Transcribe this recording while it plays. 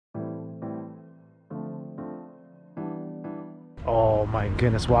Oh my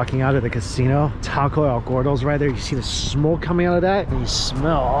goodness, walking out of the casino, Taco El Gordo's right there. You see the smoke coming out of that, and you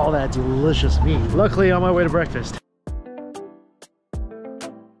smell all that delicious meat. Luckily, on my way to breakfast.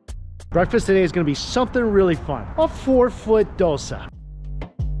 Breakfast today is gonna be something really fun. A 4-foot dosa.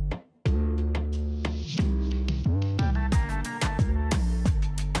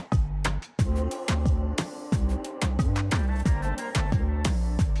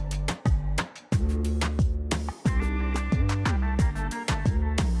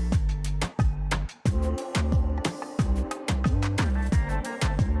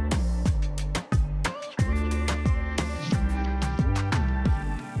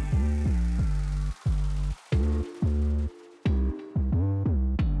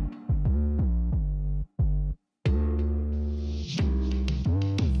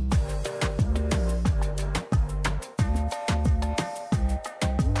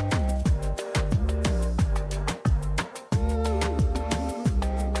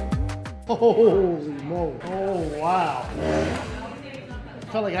 Holy moly. Oh, wow. I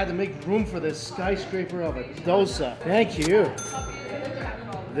felt like I had to make room for this skyscraper of a dosa. Thank you.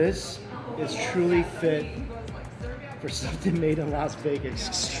 This is truly fit for something made in Las Vegas.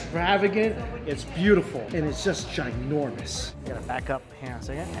 It's extravagant, it's beautiful, and it's just ginormous. Gotta back up here a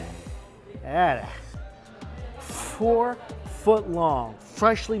second. Yeah. 4-foot long,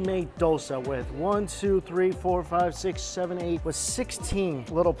 freshly made dosa with 1, 2, 3, 4, 5, 6, 7, 8, with 16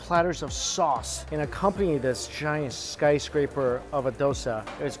 little platters of sauce. And accompanying this giant skyscraper of a dosa,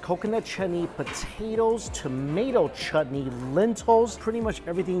 there's coconut chutney, potatoes, tomato chutney, lentils, pretty much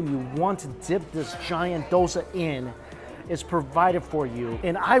everything you want to dip this giant dosa in is provided for you.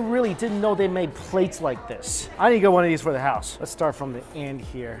 And I really didn't know they made plates like this. I need to get one of these for the house. Let's start from the end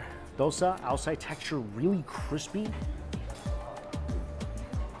here. Dosa, outside texture really crispy.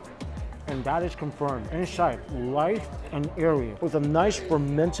 And that is confirmed. Inside, light and airy with a nice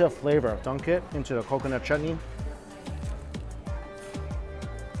fermented flavor. Dunk it into the coconut chutney.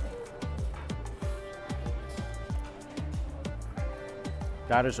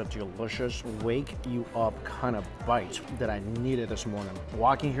 That is a delicious, wake you up kind of bite that I needed this morning.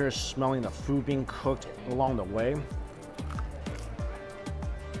 Walking here, smelling the food being cooked along the way.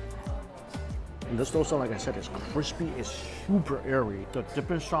 And this dosa, like I said, is crispy, it's super airy. The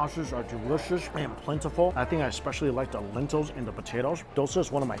dipping sauces are delicious and plentiful. I think I especially like the lentils and the potatoes. Dosa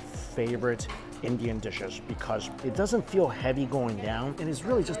is one of my favorite Indian dishes because it doesn't feel heavy going down, and it's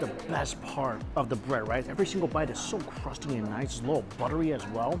really just the best part of the bread, right? Every single bite is so crusty and nice, a little buttery as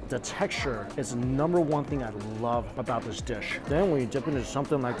well. The texture is the #1 thing I love about this dish. Then when you dip into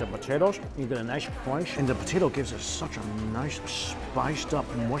something like the potatoes, you get a nice crunch, and the potato gives it such a nice spiced up,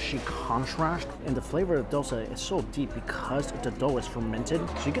 mushy contrast. And the flavor of the dosa is so deep because the dough is fermented.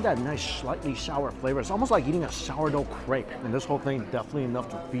 So you get that nice, slightly sour flavor. It's almost like eating a sourdough crepe. And this whole thing definitely enough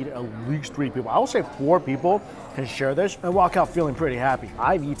to feed at least 3 people. I would say 4 people can share this and walk out feeling pretty happy.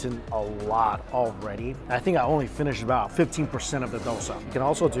 I've eaten a lot already. I think I only finished about 15% of the dosa. You can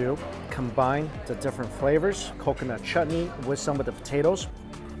also combine the different flavors, coconut chutney with some of the potatoes.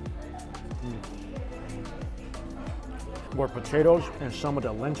 Or potatoes and some of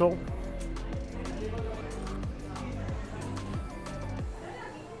the lentil.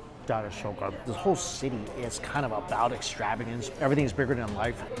 That is so good. This whole city is kind of about extravagance. Everything's bigger than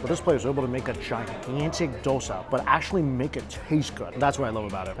life. But this place is able to make a gigantic dosa, but actually make it taste good. That's what I love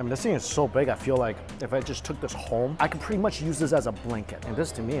about it. I mean, this thing is so big, I feel like if I just took this home, I could pretty much use this as a blanket. And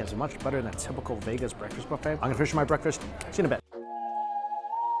this to me is much better than a typical Vegas breakfast buffet. I'm gonna finish my breakfast. See you in a bit.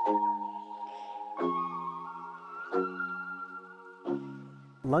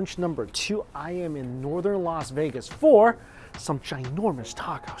 Lunch number 2, I am in northern Las Vegas for some ginormous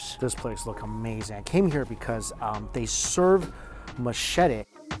tacos. This place looks amazing. I came here because they serve machete.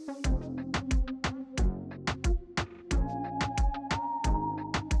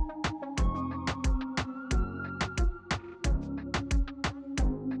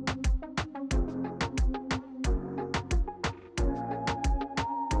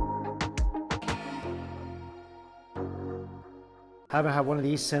 Haven't had one of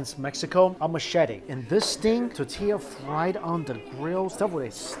these since Mexico. A machete. And this thing, tortilla fried on the grill, stuffed with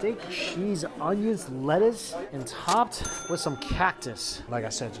a steak, cheese, onions, lettuce, and topped with some cactus. Like I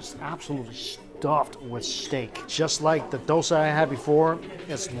said, just absolutely stuffed with steak. Just like the dosa I had before.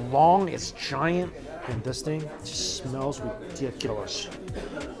 It's long, it's giant, and this thing just smells ridiculous.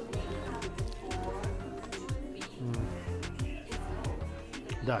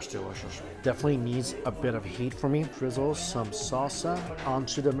 That's delicious. Definitely needs a bit of heat for me. Drizzle some salsa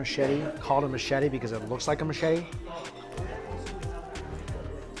onto the machete. Call it a machete because it looks like a machete.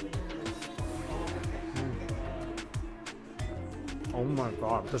 Oh my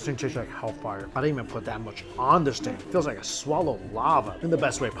god, this thing tastes like hellfire. I didn't even put that much on this thing. It feels like I swallowed lava in the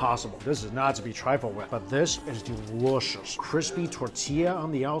best way possible. This is not to be trifled with, but this is delicious. Crispy tortilla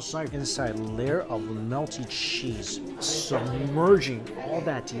on the outside, inside layer of melty cheese, submerging all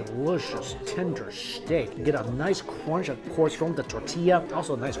that delicious tender steak. You get a nice crunch, of course, from the tortilla,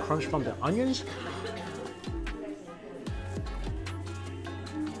 also a nice crunch from the onions.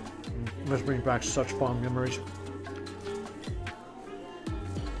 This brings back such fond memories.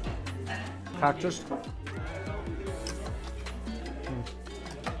 Cactus.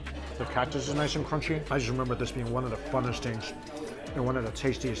 The cactus is nice and crunchy. I just remember this being one of the funnest things and one of the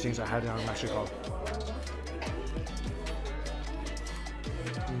tastiest things I had down in Mexico.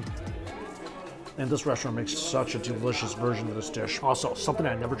 And this restaurant makes such a delicious version of this dish. Also, something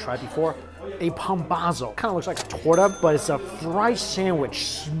I never tried before, a pambazo. Kind of looks like a torta, but it's a fried sandwich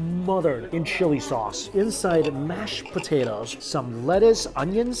smothered in chili sauce. Inside, mashed potatoes, some lettuce,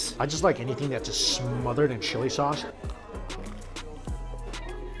 onions. I just like anything that's just smothered in chili sauce.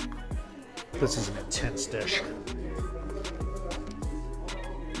 This is an intense dish.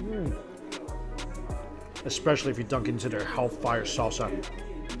 Especially if you dunk into their hellfire salsa.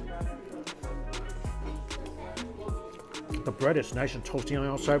 The bread is nice and toasty on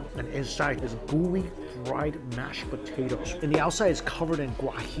the outside, and inside is gooey fried mashed potatoes. And the outside is covered in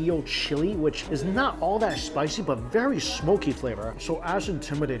guajillo chili, which is not all that spicy, but very smoky flavor. So as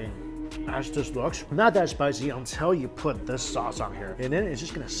intimidating as this looks, not that spicy until you put this sauce on here. And then it's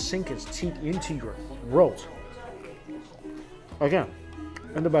just gonna sink its teeth into your throat. Again,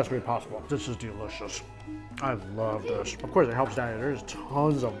 in the best way possible. This is delicious. I love this. Of course, it helps that there's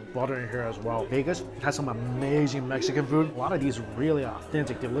tons of butter in here as well. Vegas has some amazing Mexican food. A lot of these really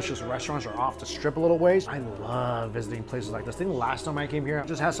authentic, delicious restaurants are off the strip a little ways. I love visiting places like this. I think the last time I came here, I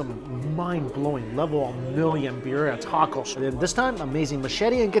just had some mind-blowing level of million beer and tacos. And then this time, amazing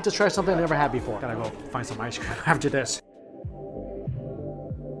machete and get to try something I never had before. Gotta go find some ice cream after this.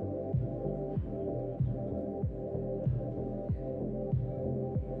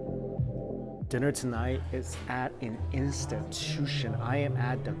 Dinner tonight is at an institution. I am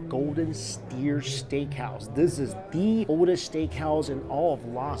at the Golden Steer Steakhouse. This is the oldest steakhouse in all of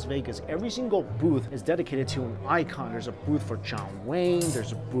Las Vegas. Every single booth is dedicated to an icon. There's a booth for John Wayne.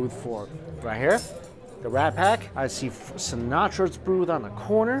 There's a booth for, right here, the Rat Pack. I see Sinatra's booth on the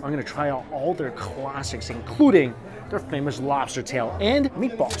corner. I'm gonna try out all their classics, including their famous lobster tail and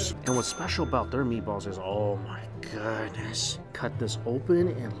meatballs. And what's special about their meatballs is, oh my goodness. Cut this open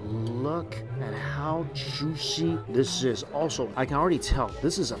and look at how juicy this is. Also, I can already tell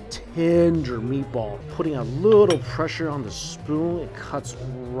this is a tender meatball. Putting a little pressure on the spoon, it cuts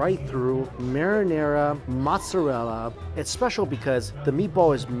right through. Marinara, mozzarella. It's special because the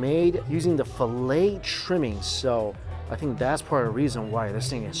meatball is made using the filet trimming. So I think that's part of the reason why this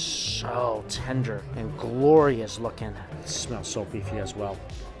thing is so tender and glorious looking. It smells so beefy as well.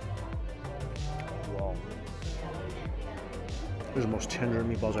 Whoa. These are the most tender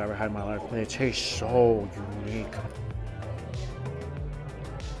meatballs I ever had in my life. And they taste so unique.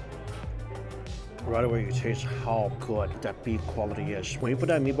 Right away, you taste how good that beef quality is. When you put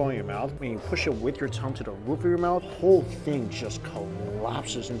that meatball in your mouth, and you push it with your tongue to the roof of your mouth, the whole thing just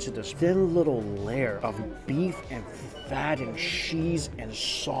collapses into this thin little layer of beef and fat and cheese and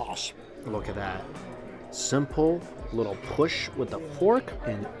sauce. Look at that. Simple little push with the fork,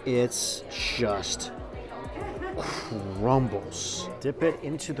 and it's just crumbles. Dip it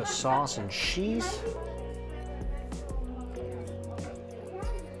into the sauce and cheese.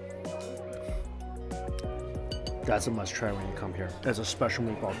 That's a must try when you come here. As a special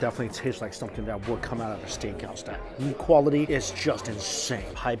meatball, definitely tastes like something that would come out of a steakhouse. That meat quality is just insane.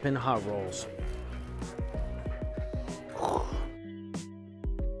 Piping hot rolls.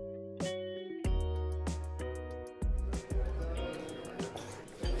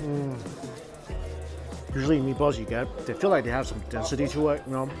 Usually meatballs you get, they feel like they have some density to it,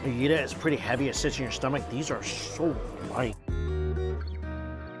 you know? You eat it, it's pretty heavy, it sits in your stomach. These are so light.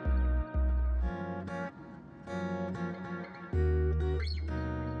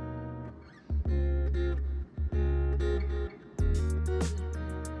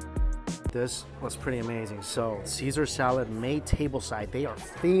 This was pretty amazing. So Caesar salad made tableside. They are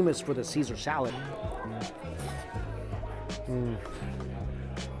famous for the Caesar salad.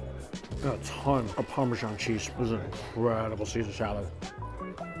 A ton of Parmesan cheese. This is an incredible Caesar salad.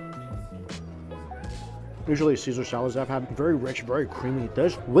 Usually Caesar salads I've had, very rich, very creamy.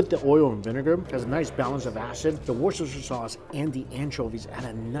 This, with the oil and vinegar, has a nice balance of acid. The Worcestershire sauce and the anchovies add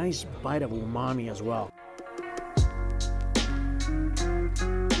a nice bite of umami as well.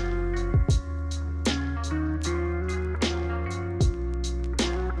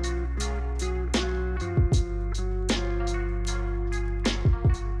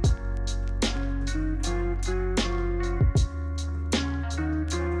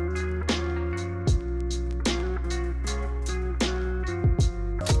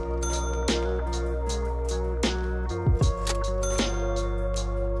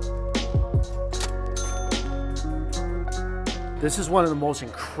 This is one of the most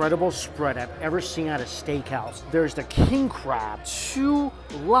incredible spread I've ever seen at a steakhouse. There's the king crab, 2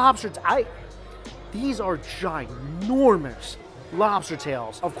 lobsters. These are ginormous lobster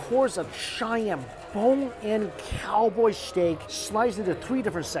tails. Of course, a Cheyenne bone-in cowboy steak sliced into 3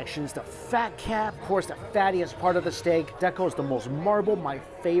 different sections. The fat cap, of course, the fattiest part of the steak. That goes the most marble, my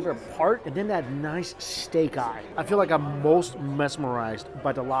favorite part. And then that nice steak eye. I feel like I'm most mesmerized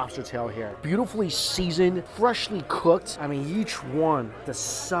by the lobster tail here. Beautifully seasoned, freshly cooked. I mean, each one the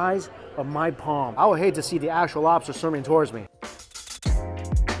size of my palm. I would hate to see the actual lobster swimming towards me.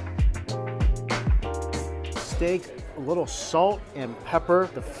 Steak, a little salt and pepper.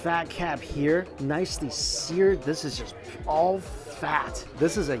 The fat cap here, nicely seared. This is just all fat.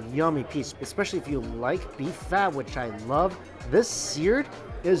 This is a yummy piece, especially if you like beef fat, which I love. This seared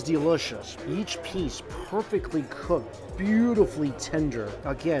is delicious. Each piece perfectly cooked, beautifully tender.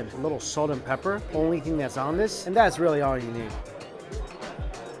 Again, a little salt and pepper, only thing that's on this, and that's really all you need.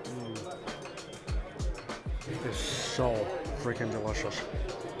 It's so freaking delicious.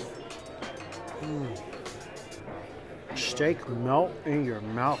 Steak melt in your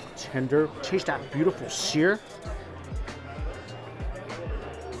mouth, tender. Taste that beautiful sear.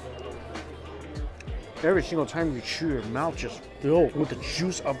 Every single time you chew, your mouth just filled with the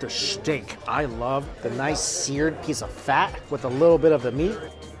juice of the steak. I love the nice seared piece of fat with a little bit of the meat.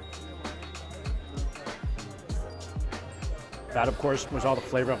 That, of course, was all the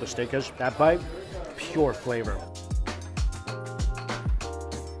flavor of the steak is. That bite, pure flavor.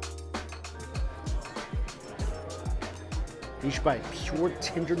 Each bite, pure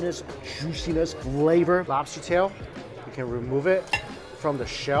tenderness, juiciness, flavor. Lobster tail, you can remove it from the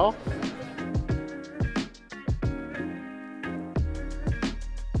shell.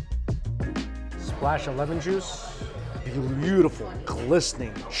 Splash of lemon juice. Beautiful,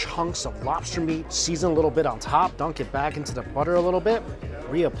 glistening chunks of lobster meat. Season a little bit on top. Dunk it back into the butter a little bit.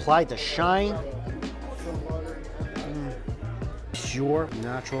 Reapply the shine. Pure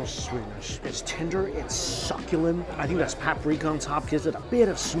natural sweetness. It's tender, it's succulent. I think that's paprika on top gives it a bit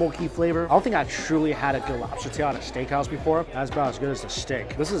of smoky flavor. I don't think I truly had a good lobster tail at a steakhouse before. That's about as good as the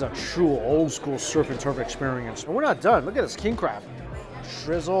steak. This is a true old school surf and turf experience. And we're not done. Look at this king crab.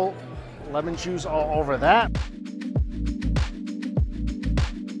 Drizzle lemon juice all over that.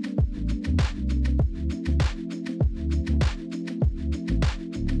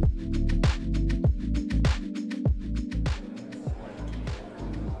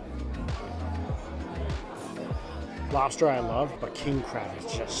 Lobster I love, but king crab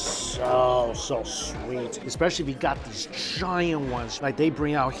is just so sweet. Especially if you got these giant ones like they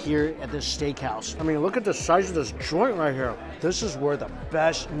bring out here at this steakhouse. I mean, look at the size of this joint right here. This is where the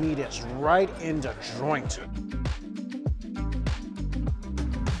best meat is, right in the joint.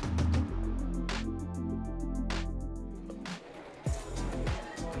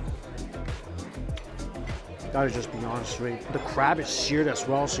 That is just beyond sweet. The crab is seared as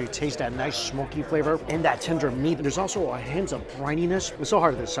well, so you taste that nice smoky flavor and that tender meat. There's also a hint of brininess. It's so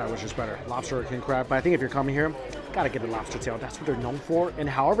hard to decide which is better, lobster or king crab. But I think if you're coming here, gotta get the lobster tail. That's what they're known for. And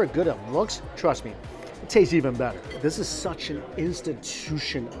however good it looks, trust me, it tastes even better. This is such an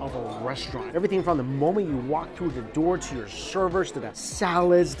institution of a restaurant. Everything from the moment you walk through the door to your servers, to the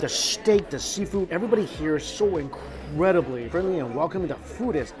salads, the steak, the seafood. Everybody here is so incredibly friendly and welcoming. The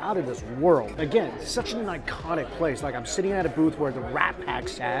food is out of this world. Again, such an iconic place. Like I'm sitting at a booth where the Rat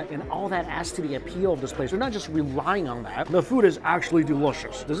Pack's at, and all that adds to the appeal of this place. They're not just relying on that. The food is actually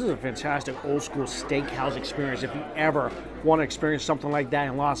delicious. This is a fantastic old school steakhouse experience. If you ever want to experience something like that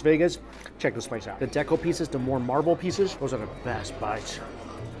in Las Vegas, check this place out. The deco pieces, the more marble pieces, those are the best bites.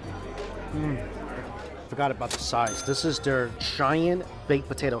 Forgot about the size. This is their giant baked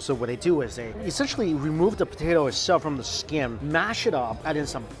potato. So what they do is they essentially remove the potato itself from the skin, mash it up, add in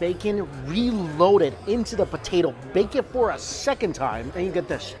some bacon, reload it into the potato, bake it for a second time, and you get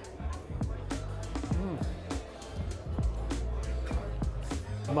this.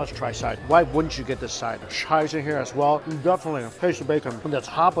 Must try side. Why wouldn't you get this side? The chives in here as well. Definitely taste the bacon. And the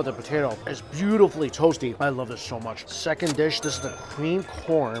top of the potato is beautifully toasty. I love this so much. Second dish, this is the cream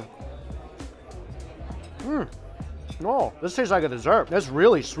corn. No, this tastes like a dessert. That's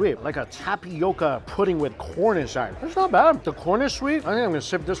really sweet. Like a tapioca pudding with corn inside. That's not bad. The corn is sweet. I think I'm gonna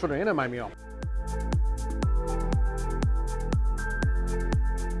sip this for the end of my meal.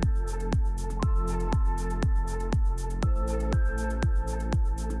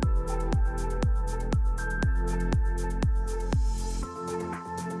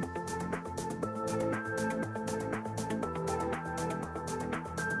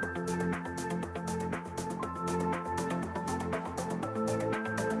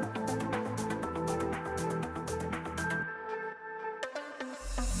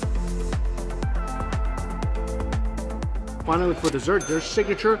 Finally, for dessert, their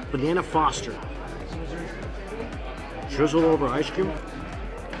signature banana foster. Drizzle over ice cream.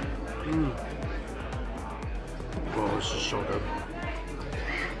 Oh, this is so good.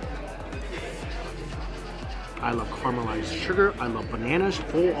 I love caramelized sugar. I love bananas,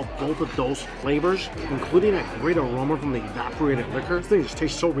 full of both of those flavors, including that great aroma from the evaporated liquor. This thing just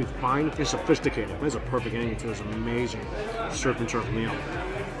tastes so refined and sophisticated. This is a perfect ending to this amazing surf and turf meal.